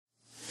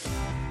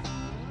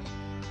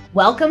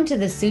Welcome to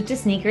the Suit to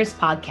Sneakers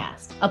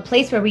podcast, a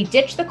place where we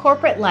ditch the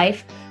corporate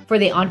life for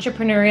the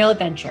entrepreneurial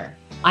adventure.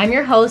 I'm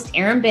your host,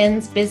 Erin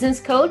Binns, business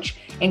coach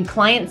and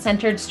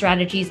client-centered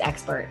strategies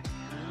expert.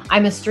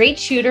 I'm a straight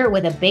shooter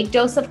with a big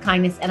dose of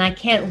kindness, and I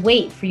can't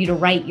wait for you to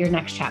write your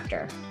next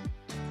chapter.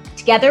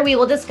 Together, we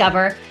will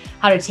discover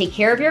how to take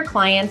care of your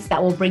clients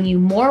that will bring you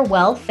more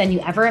wealth than you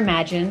ever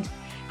imagined,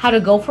 how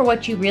to go for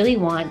what you really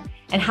want,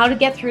 and how to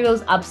get through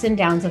those ups and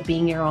downs of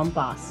being your own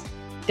boss.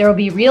 There will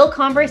be real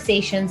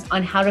conversations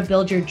on how to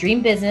build your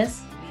dream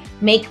business,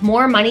 make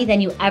more money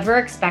than you ever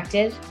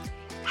expected,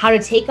 how to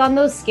take on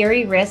those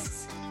scary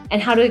risks,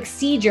 and how to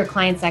exceed your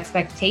clients'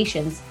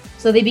 expectations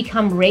so they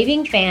become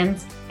raving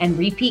fans and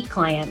repeat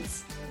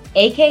clients,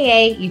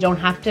 AKA you don't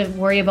have to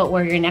worry about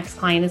where your next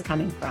client is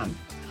coming from.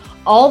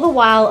 All the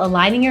while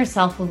aligning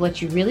yourself with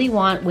what you really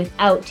want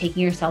without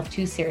taking yourself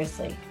too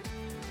seriously.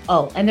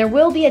 Oh, and there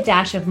will be a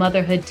dash of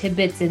motherhood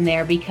tidbits in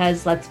there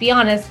because, let's be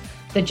honest,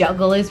 the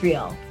juggle is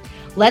real.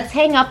 Let's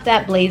hang up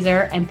that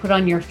blazer and put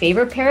on your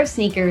favorite pair of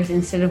sneakers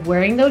instead of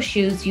wearing those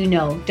shoes you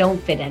know don't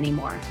fit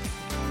anymore.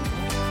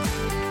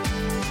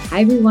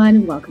 Hi,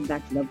 everyone. Welcome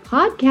back to the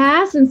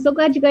podcast. I'm so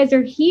glad you guys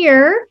are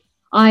here.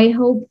 I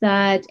hope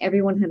that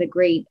everyone had a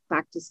great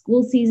back to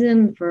school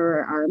season.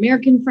 For our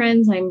American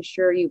friends, I'm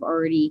sure you've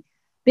already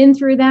been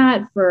through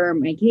that. For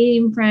my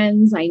Canadian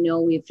friends, I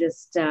know we've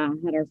just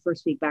had our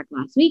first week back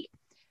last week.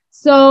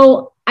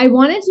 So I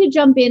wanted to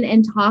jump in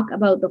and talk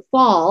about the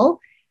fall,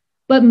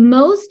 but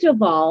most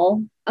of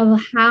all,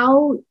 of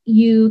how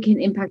you can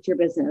impact your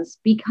business,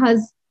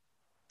 because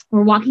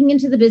we're walking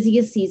into the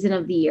busiest season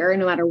of the year,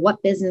 no matter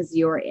what business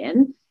you're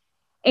in.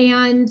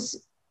 And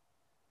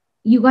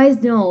you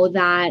guys know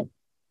that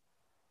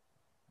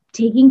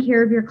taking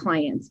care of your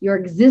clients, your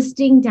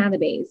existing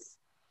database,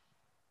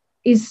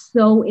 is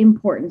so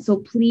important. So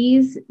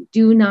please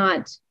do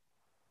not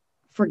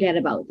forget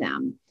about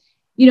them.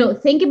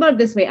 Think about it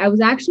this way. I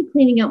was actually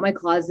cleaning out my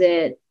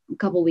closet a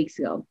couple of weeks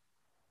ago,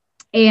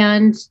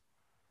 and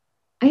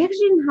I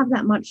actually didn't have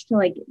that much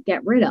to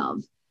get rid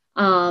of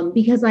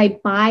because I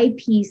buy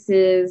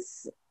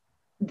pieces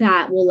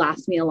that will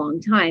last me a long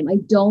time. I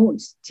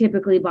don't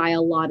typically buy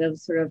a lot of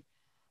sort of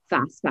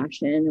fast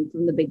fashion and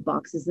from the big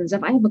boxes and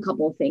stuff. I have a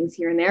couple of things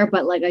here and there,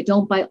 but I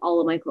don't buy all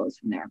of my clothes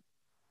from there.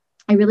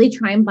 I really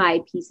try and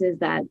buy pieces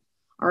that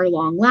are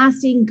long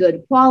lasting,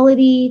 good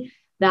quality,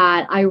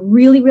 that I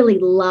really, really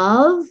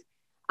love,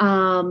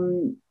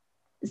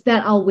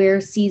 that I'll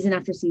wear season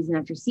after season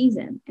after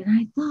season. And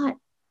I thought,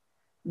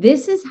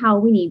 this is how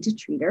we need to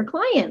treat our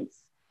clients.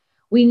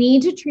 We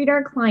need to treat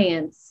our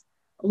clients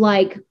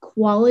like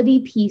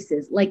quality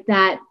pieces, like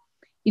that.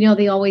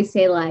 They always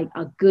say a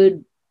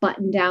good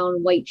button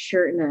down white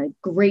shirt and a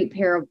great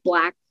pair of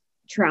black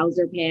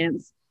trouser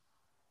pants.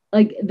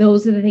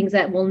 Those are the things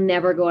that will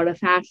never go out of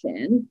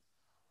fashion.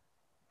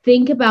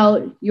 Think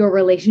about your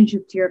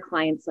relationship to your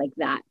clients like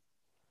that.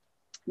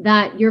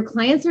 That your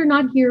clients are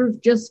not here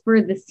just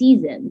for the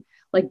season,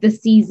 the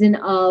season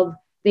of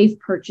they've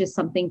purchased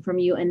something from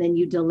you and then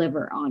you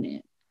deliver on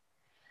it.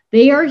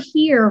 They are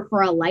here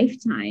for a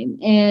lifetime.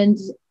 And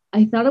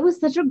I thought it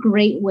was such a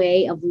great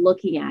way of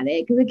looking at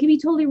it because it can be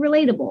totally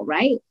relatable,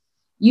 right?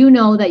 You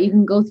know that you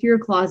can go through your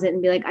closet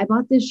and be like, I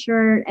bought this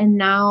shirt and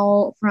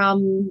now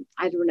from,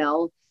 I don't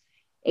know,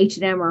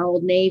 H&M or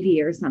Old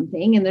Navy or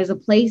something. And there's a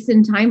place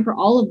and time for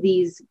all of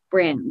these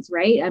brands,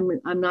 right?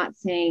 I'm not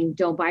saying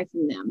don't buy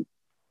from them.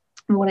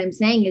 And what I'm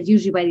saying is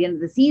usually by the end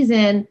of the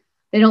season,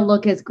 they don't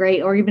look as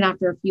great, or even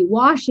after a few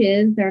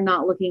washes, they're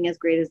not looking as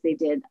great as they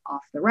did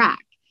off the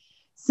rack.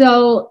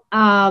 So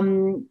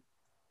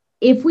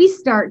if we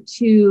start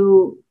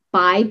to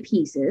buy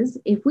pieces,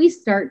 if we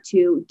start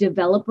to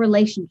develop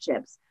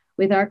relationships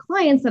with our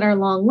clients that are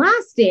long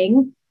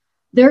lasting,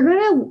 they're going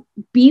to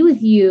be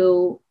with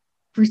you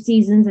for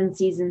seasons and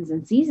seasons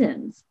and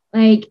seasons.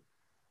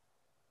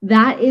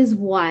 That is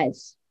what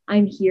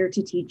I'm here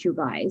to teach you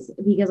guys,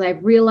 because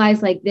I've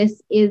realized I'm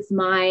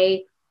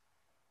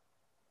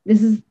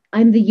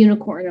the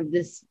unicorn of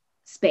this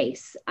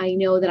space. I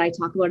know that I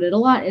talk about it a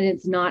lot and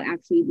it's not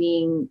actually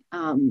being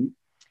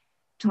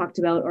talked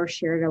about or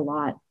shared a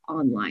lot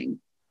online.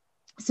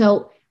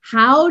 So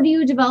how do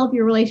you develop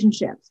your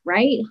relationships,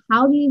 right?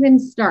 How do you even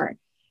start?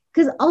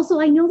 Because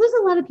also I know there's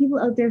a lot of people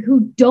out there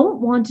who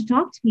don't want to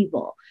talk to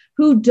people,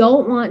 who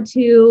don't want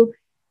to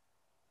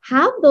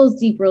have those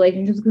deep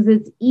relationships because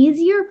it's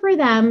easier for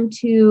them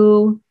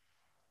to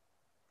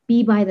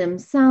be by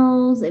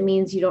themselves. It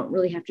means you don't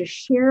really have to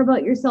share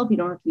about yourself. You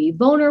don't have to be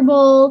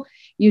vulnerable.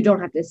 You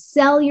don't have to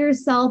sell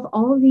yourself,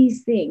 all of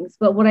these things.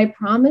 But what I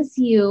promise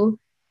you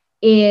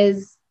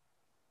is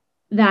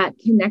that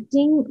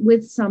connecting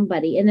with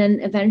somebody and then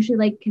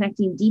eventually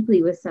connecting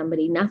deeply with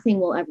somebody, nothing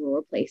will ever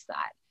replace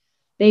that.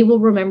 They will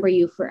remember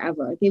you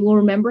forever. They will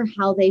remember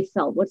how they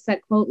felt. What's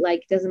that quote?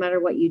 Doesn't matter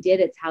what you did,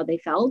 it's how they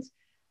felt.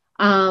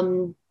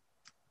 And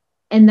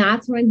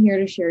that's what I'm here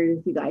to share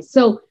with you guys.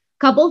 So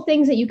couple of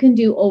things that you can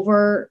do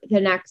over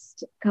the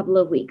next couple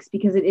of weeks,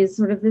 because it is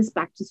sort of this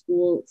back to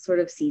school sort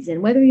of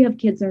season, whether you have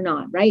kids or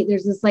not, right?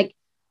 There's this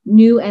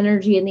new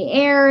energy in the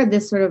air,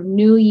 this sort of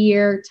new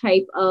year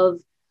type of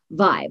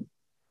vibe.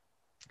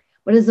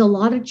 But it's a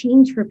lot of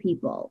change for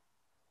people.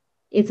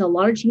 It's a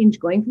lot of change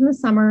going from the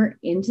summer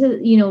into,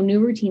 new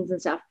routines and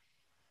stuff.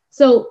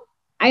 So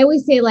I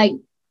always say, like,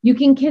 you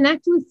can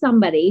connect with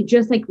somebody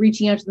just like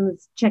reaching out to them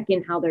to check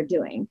in how they're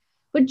doing.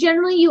 But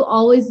generally, you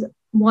always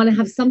want to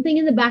have something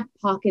in the back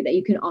pocket that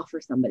you can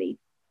offer somebody.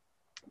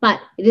 But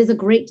it is a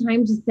great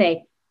time to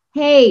say,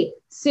 hey,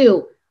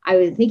 Sue, I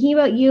was thinking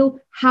about you.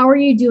 How are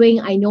you doing?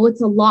 I know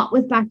it's a lot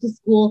with back to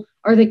school.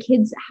 How are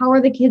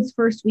the kids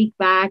first week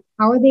back?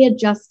 How are they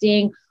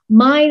adjusting?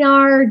 Mine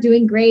are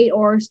doing great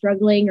or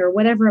struggling or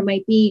whatever it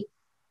might be,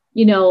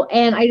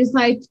 and I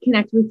decided to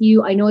connect with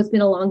you. I know it's been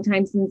a long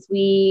time since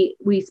we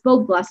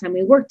spoke the last time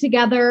we worked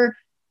together,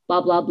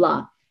 blah, blah,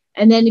 blah.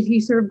 And then if you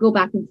sort of go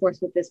back and forth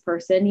with this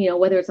person,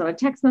 whether it's on a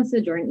text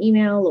message or an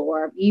email,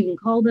 or you even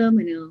call them,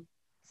 I know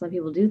some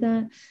people do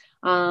that.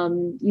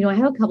 I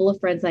have a couple of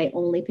friends I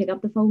only pick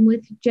up the phone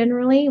with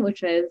generally,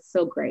 which is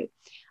so great.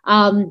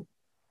 But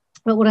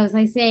what was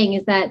I saying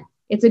is that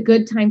it's a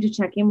good time to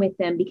check in with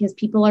them because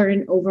people are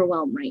in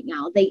overwhelm right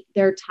now.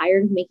 They're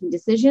tired of making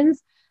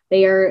decisions.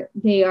 There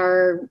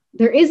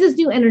is this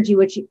new energy,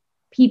 which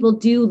people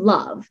do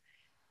love.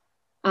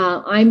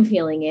 I'm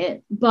feeling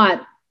it,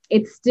 but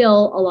it's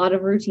still a lot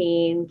of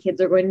routine. Kids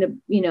are going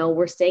to,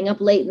 we're staying up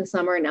late in the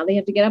summer and now they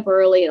have to get up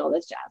early and all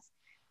this jazz.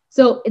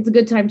 So it's a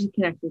good time to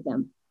connect with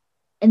them.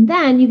 And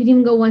then you can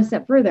even go one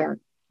step further.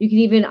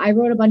 I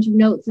wrote a bunch of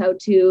notes out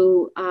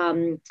to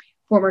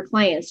former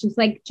clients, just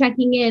like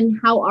checking in.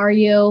 How are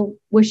you?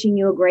 Wishing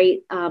you a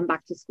great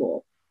back to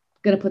school.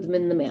 Going to put them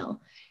in the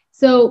mail.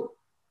 So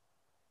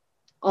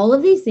all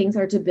of these things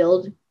are to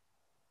build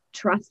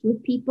trust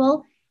with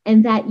people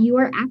and that you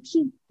are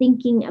actually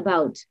thinking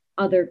about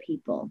other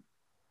people.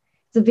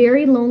 It's a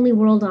very lonely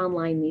world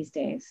online these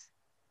days.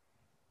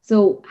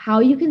 So how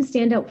you can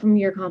stand out from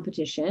your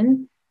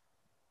competition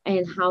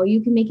and how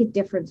you can make a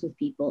difference with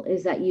people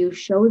is that you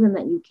show them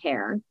that you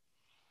care.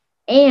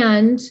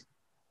 And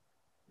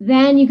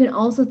then you can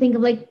also think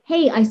of like,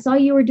 hey, I saw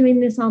you were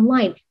doing this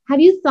online. Have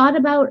you thought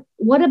about,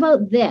 what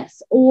about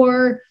this?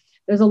 Or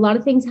there's a lot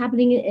of things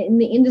happening in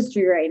the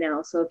industry right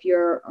now. So if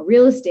you're a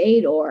real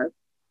estate or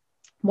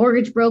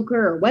mortgage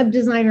broker or web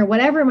designer,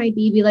 whatever it might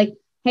be like,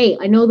 hey,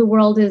 I know the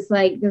world is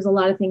like, there's a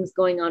lot of things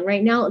going on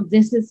right now.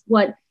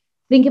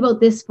 Think about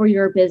this for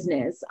your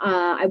business.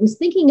 I was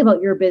thinking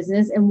about your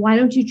business and why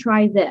don't you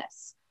try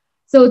this?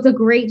 So it's a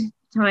great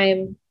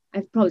time.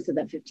 I've probably said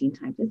that 15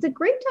 times. It's a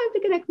great time to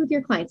connect with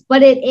your clients,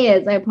 but it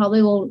is, I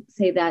probably won't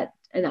say that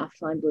enough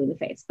till I'm blue in the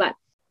face. But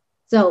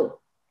so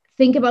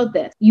think about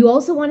this. You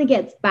also want to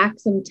get back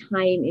some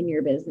time in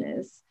your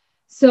business.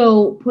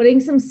 So putting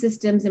some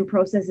systems and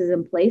processes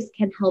in place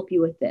can help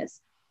you with this.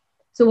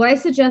 So what I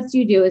suggest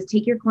you do is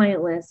take your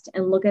client list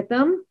and look at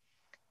them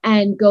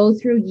and go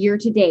through year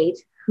to date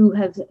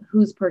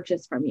who's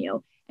purchased from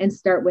you and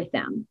start with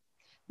them.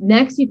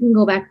 Next, you can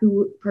go back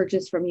who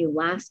purchased from you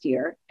last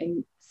year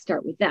and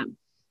start with them.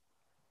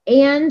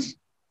 And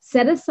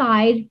set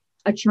aside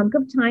a chunk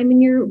of time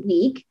in your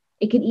week.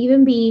 It could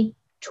even be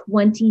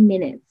 20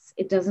 minutes.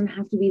 It doesn't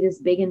have to be this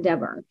big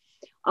endeavor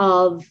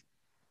of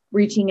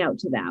reaching out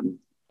to them,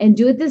 and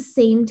do it the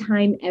same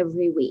time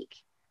every week,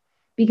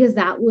 because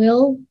that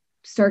will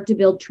start to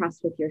build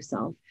trust with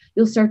yourself.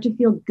 You'll start to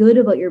feel good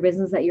about your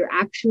business, that you're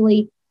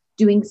actually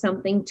doing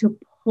something to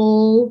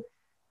pull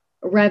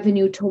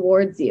revenue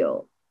towards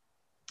you.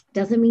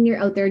 Doesn't mean you're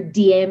out there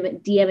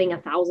DMing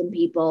 1,000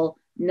 people,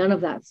 none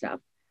of that stuff.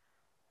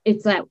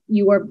 It's that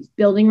you are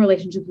building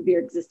relationships with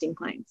your existing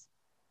clients.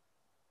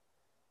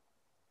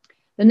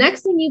 The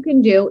next thing you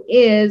can do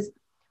is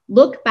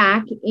look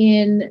back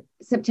in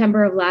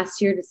September of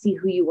last year to see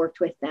who you worked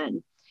with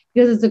then,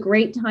 because it's a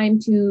great time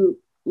to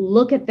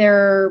look at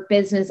their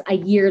business a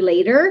year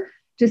later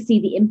to see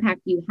the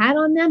impact you had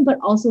on them, but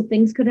also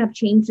things could have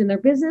changed in their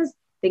business.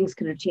 Things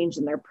could have changed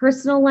in their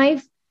personal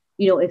life.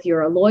 If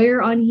you're a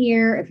lawyer on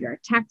here, if you're a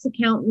tax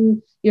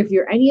accountant, if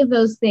you're any of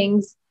those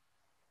things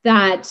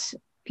that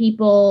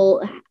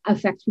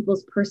affect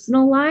people's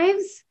personal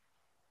lives,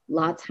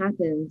 lots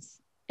happens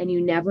and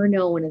you never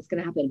know when it's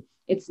going to happen.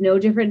 It's no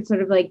different,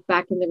 sort of like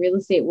back in the real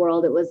estate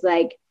world. It was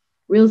like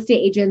real estate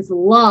agents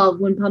love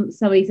when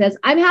somebody says,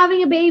 I'm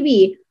having a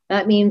baby.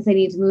 That means they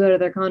need to move out of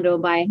their condo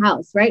and buy a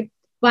house, right?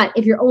 But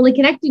if you're only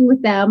connecting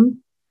with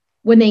them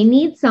when they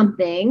need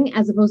something,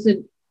 as opposed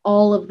to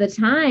all of the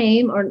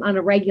time or on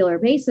a regular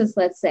basis,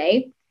 let's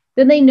say,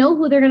 then they know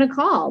who they're going to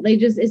call.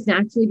 It's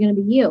naturally going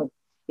to be you.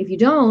 If you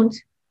don't,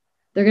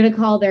 they're going to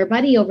call their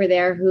buddy over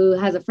there who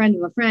has a friend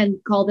of a friend,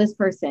 call this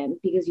person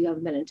because you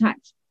haven't been in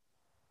touch.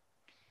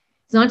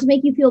 It's not to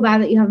make you feel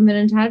bad that you haven't been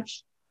in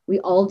touch. We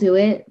all do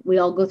it. We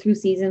all go through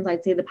seasons.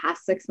 I'd say the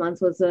past 6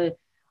 months was a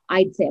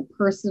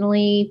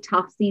personally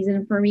tough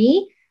season for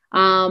me.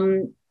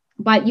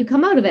 But you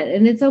come out of it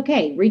and it's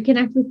okay.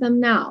 Reconnect with them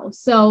now.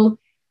 So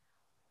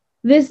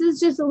this is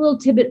just a little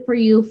tidbit for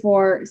you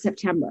for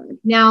September.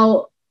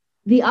 Now,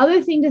 the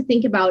other thing to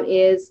think about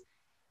is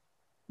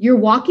you're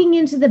walking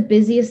into the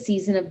busiest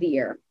season of the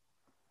year.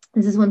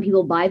 This is when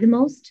people buy the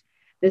most.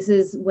 This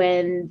is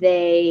when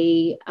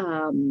they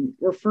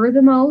refer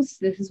the most.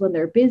 This is when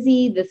they're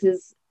busy. This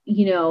is,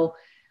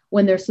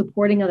 when they're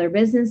supporting other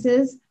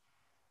businesses.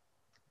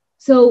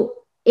 So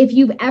if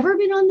you've ever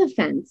been on the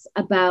fence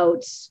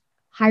about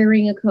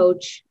hiring a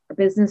coach or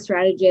business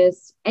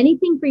strategist,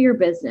 anything for your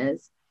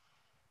business,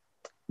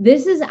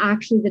 this is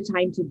actually the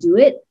time to do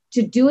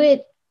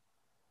it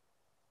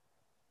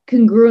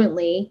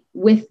congruently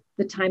with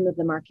the time of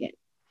the market.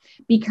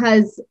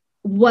 Because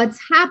what's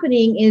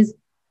happening is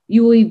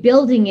you will be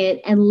building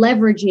it and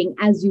leveraging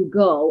as you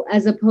go,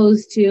 as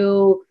opposed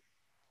to,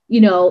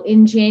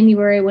 in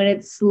January when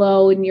it's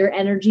slow and your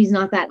energy is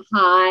not that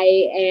high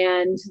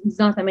and there's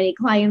not that many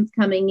clients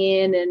coming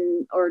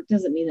in, or it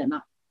doesn't mean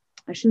that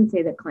I shouldn't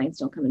say that clients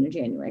don't come in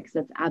January, because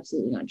that's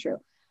absolutely not true.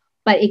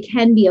 But it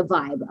can be a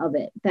vibe of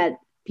it that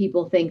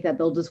people think that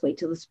they'll just wait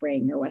till the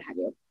spring or what have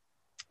you.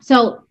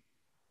 So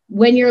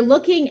when you're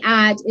looking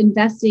at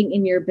investing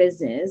in your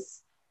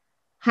business,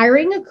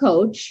 hiring a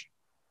coach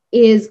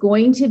is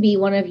going to be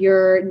one of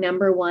your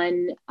number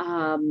one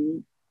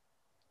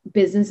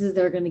businesses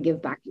that are going to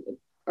give back to you,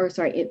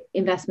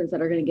 investments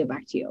that are going to give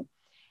back to you.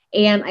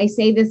 And I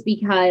say this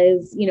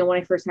because, when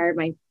I first hired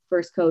my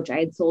first coach, I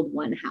had sold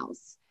one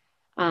house.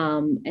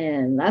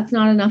 And that's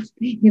not enough to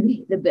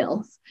pay the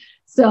bills.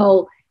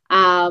 So,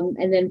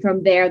 and then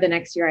from there, the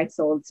next year I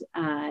sold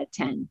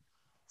 10.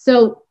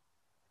 So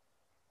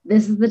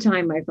this is the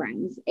time, my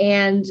friends,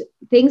 and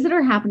things that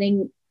are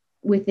happening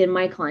within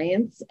my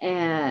clients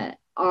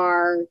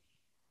are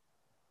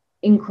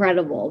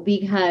incredible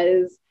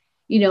because,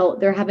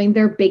 they're having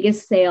their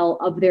biggest sale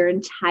of their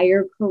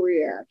entire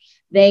career.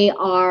 They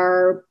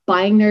are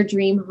buying their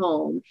dream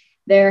home.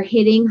 They're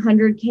hitting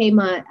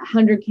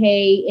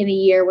 100K in a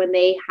year when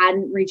they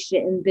hadn't reached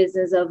it in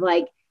business of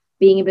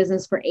being in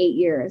business for 8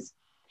 years.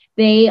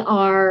 They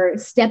are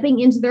stepping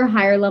into their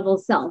higher level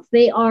self.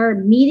 They are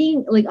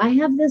meeting, I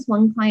have this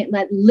one client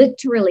that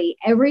literally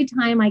every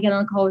time I get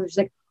on a call, she's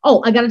like,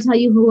 oh, I got to tell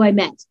you who I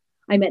met.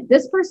 I met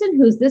this person.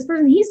 Who's this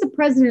person? He's the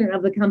president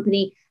of the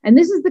company. And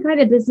this is the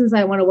kind of business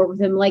I want to work with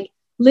him.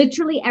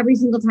 Literally every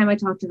single time I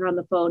talk to her on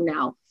the phone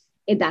now,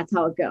 that's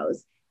how it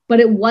goes.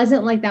 But it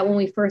wasn't like that when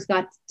we first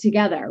got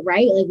together,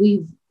 right?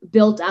 We've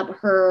built up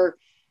her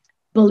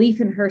belief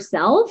in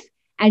herself,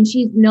 and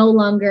she's no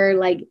longer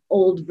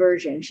old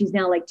version. She's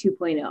now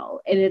 2.0,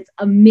 and it's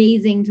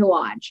amazing to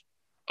watch.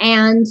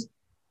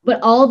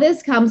 But all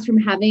this comes from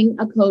having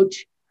a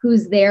coach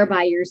who's there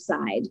by your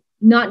side,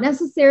 not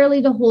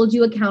necessarily to hold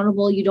you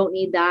accountable. You don't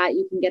need that.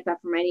 You can get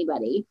that from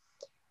anybody,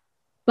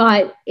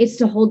 but it's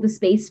to hold the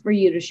space for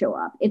you to show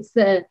up. It's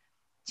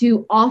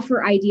to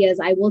offer ideas.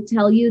 I will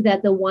tell you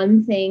that the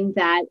one thing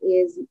that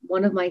is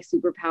one of my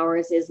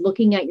superpowers is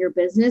looking at your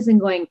business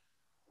and going,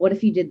 what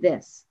if you did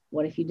this?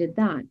 What if you did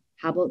that?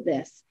 How about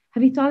this?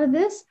 Have you thought of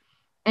this?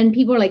 And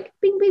people are like,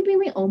 bing, bing, bing,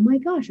 bing. Oh my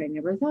gosh, I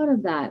never thought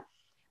of that.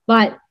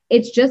 But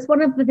it's just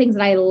one of the things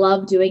that I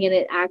love doing. And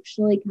it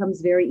actually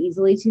comes very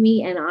easily to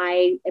me. And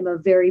I am a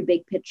very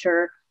big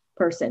picture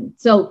person.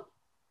 So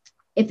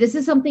if this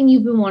is something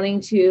you've been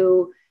wanting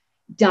to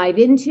dive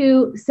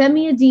into, send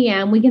me a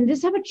DM. We can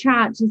just have a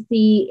chat to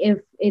see if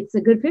it's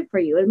a good fit for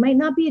you. It might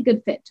not be a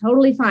good fit.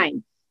 Totally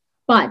fine.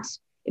 But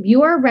if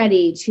you are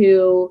ready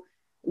to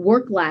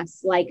work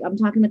less, I'm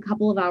talking a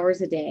couple of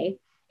hours a day,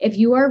 if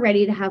you are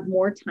ready to have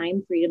more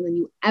time freedom than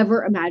you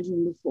ever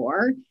imagined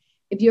before,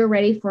 if you're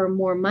ready for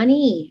more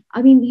money,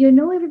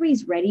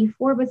 everybody's ready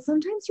for it, but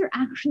sometimes you're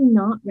actually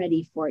not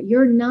ready for it.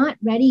 You're not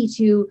ready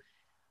to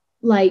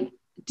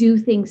do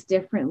things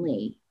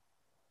differently.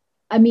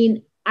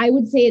 I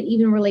would say it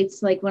even relates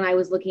to when I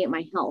was looking at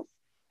my health,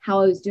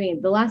 how I was doing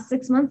it. The last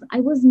 6 months,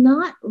 I was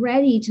not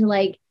ready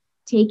to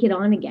take it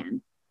on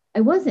again.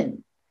 I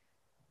wasn't.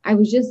 I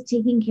was just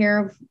taking care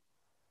of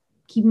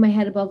keeping my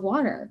head above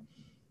water.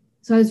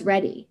 So I was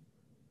ready.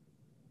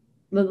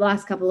 The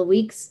last couple of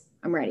weeks,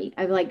 I'm ready.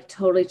 I've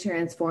totally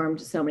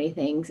transformed so many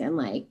things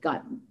and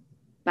got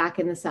back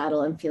in the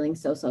saddle and feeling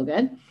so, so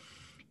good.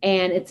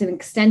 And it's an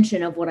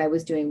extension of what I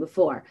was doing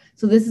before.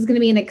 So this is going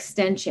to be an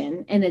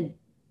extension and a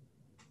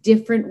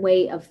different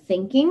way of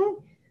thinking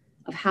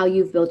of how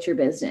you've built your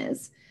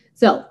business.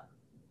 So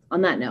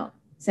on that note,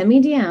 send me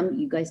a DM.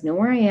 You guys know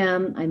where I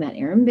am. I'm at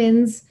Erin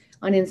Binns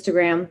on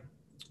Instagram.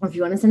 Or if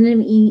you want to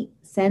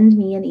send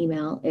me an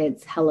email,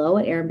 it's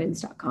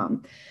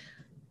hello@erinbinns.com.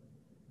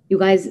 You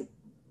guys,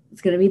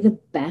 it's going to be the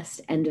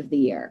best end of the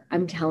year.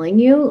 I'm telling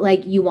you,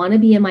 you want to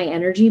be in my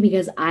energy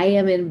because I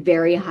am in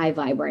very high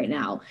vibe right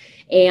now.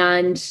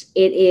 And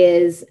it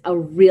is a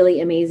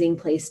really amazing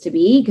place to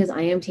be because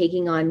I am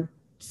taking on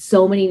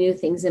so many new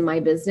things in my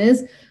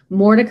business.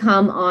 More to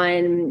come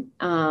on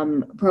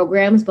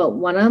programs, but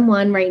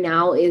one-on-one right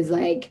now is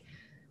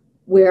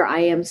where I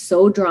am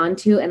so drawn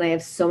to, and I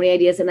have so many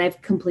ideas, and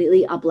I've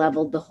completely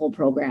up-leveled the whole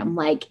program.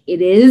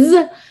 It is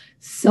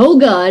so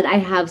good. I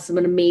have some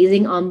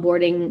amazing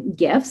onboarding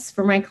gifts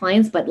for my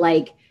clients, but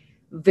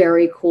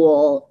very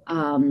cool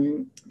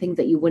things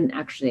that you wouldn't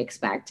actually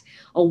expect.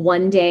 A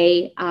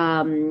one-day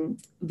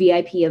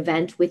VIP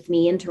event with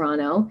me in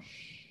Toronto.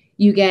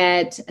 You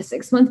get a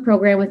 6-month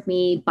program with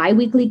me,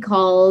 bi-weekly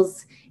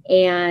calls,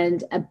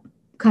 and a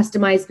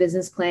customized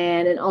business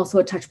plan, and also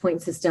a touch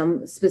point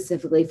system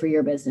specifically for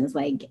your business.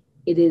 Like,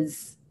 it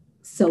is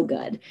so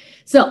good.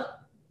 So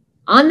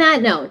on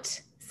that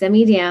note, send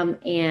me a DM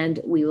and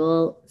we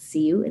will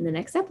see you in the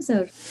next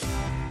episode.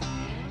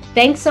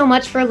 Thanks so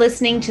much for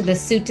listening to the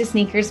Suit to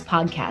Sneakers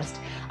podcast.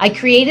 I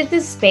created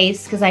this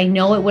space because I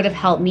know it would have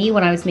helped me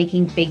when I was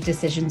making big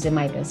decisions in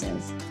my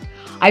business.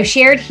 I've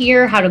shared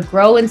here how to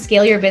grow and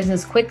scale your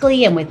business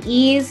quickly and with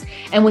ease,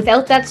 and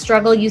without that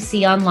struggle you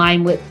see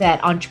online with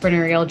that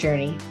entrepreneurial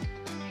journey.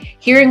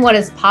 Hearing what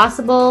is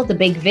possible, the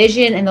big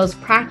vision, and those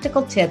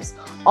practical tips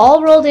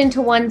all rolled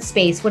into one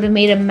space would have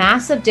made a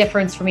massive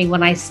difference for me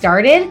when I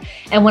started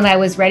and when I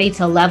was ready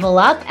to level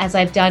up, as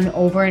I've done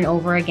over and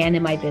over again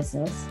in my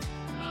business.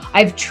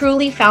 I've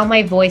truly found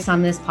my voice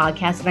on this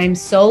podcast, and I'm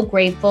so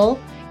grateful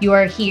you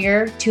are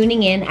here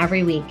tuning in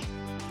every week.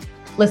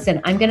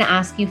 Listen, I'm going to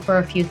ask you for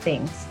a few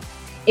things.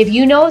 If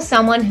you know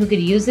someone who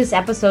could use this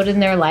episode in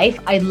their life,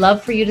 I'd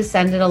love for you to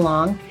send it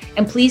along.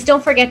 And please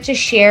don't forget to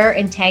share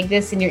and tag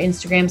this in your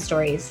Instagram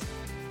stories.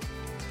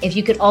 If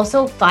you could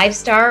also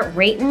 5-star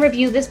rate and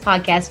review this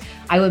podcast,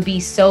 I would be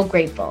so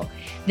grateful.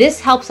 This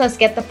helps us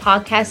get the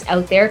podcast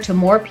out there to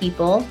more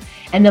people.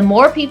 And the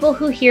more people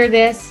who hear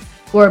this,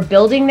 who are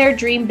building their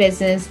dream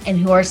business, and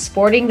who are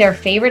sporting their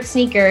favorite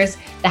sneakers,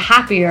 the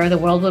happier the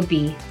world would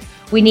be.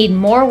 We need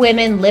more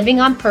women living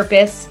on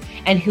purpose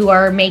and who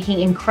are making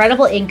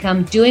incredible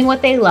income, doing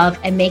what they love,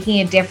 and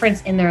making a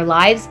difference in their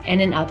lives and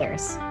in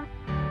others.